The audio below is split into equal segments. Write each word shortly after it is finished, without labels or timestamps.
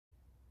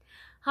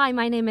Hi,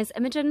 my name is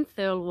Imogen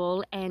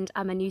Thirlwall and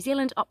I'm a New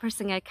Zealand opera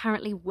singer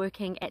currently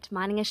working at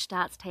Meininger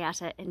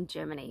Staatstheater in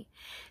Germany.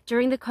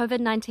 During the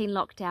COVID-19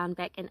 lockdown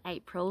back in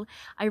April,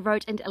 I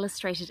wrote and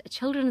illustrated a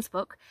children's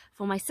book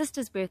for my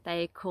sister's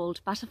birthday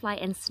called Butterfly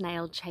and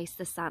Snail Chase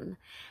the Sun.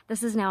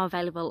 This is now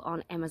available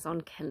on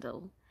Amazon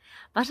Kindle.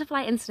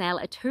 Butterfly and Snail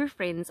are two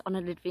friends on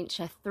an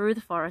adventure through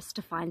the forest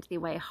to find their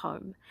way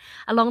home.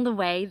 Along the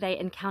way, they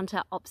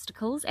encounter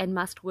obstacles and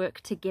must work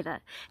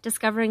together,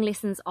 discovering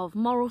lessons of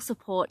moral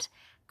support,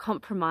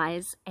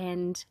 compromise,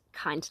 and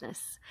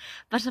kindness.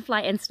 Butterfly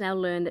and Snail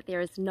learn that there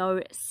is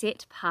no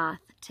set path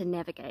to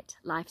navigate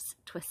life's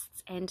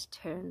twists and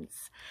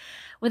turns.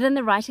 Within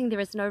the writing, there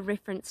is no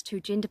reference to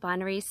gender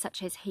binaries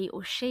such as he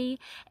or she,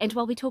 and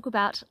while we talk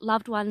about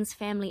loved ones,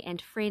 family,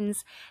 and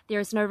friends,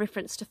 there is no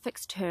reference to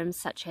fixed terms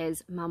such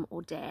as mum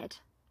or dad.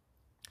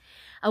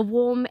 A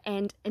warm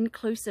and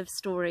inclusive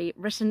story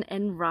written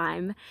in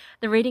rhyme.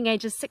 The reading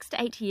age is 6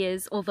 to 8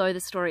 years, although the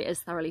story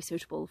is thoroughly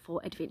suitable for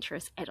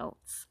adventurous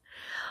adults.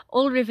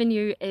 All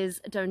revenue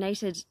is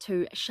donated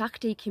to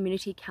Shakti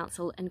Community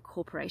Council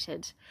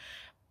Incorporated.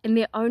 In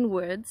their own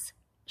words,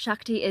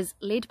 Shakti is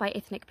led by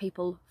ethnic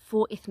people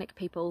for ethnic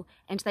people,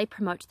 and they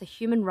promote the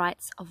human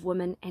rights of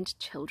women and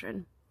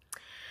children.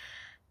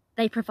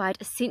 They provide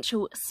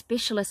essential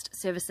specialist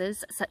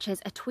services such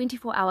as a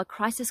 24-hour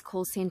crisis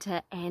call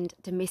centre and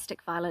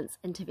domestic violence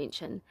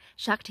intervention.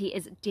 Shakti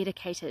is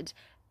dedicated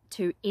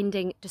to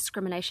ending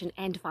discrimination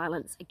and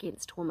violence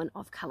against women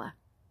of colour.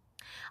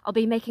 I'll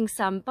be making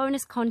some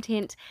bonus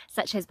content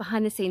such as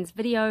behind the scenes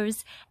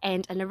videos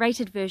and a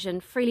narrated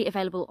version freely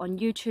available on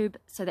YouTube,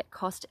 so that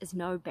cost is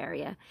no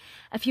barrier.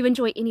 If you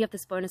enjoy any of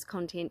this bonus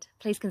content,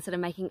 please consider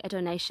making a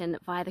donation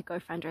via the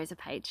GoFundraiser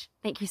page.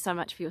 Thank you so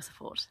much for your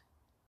support.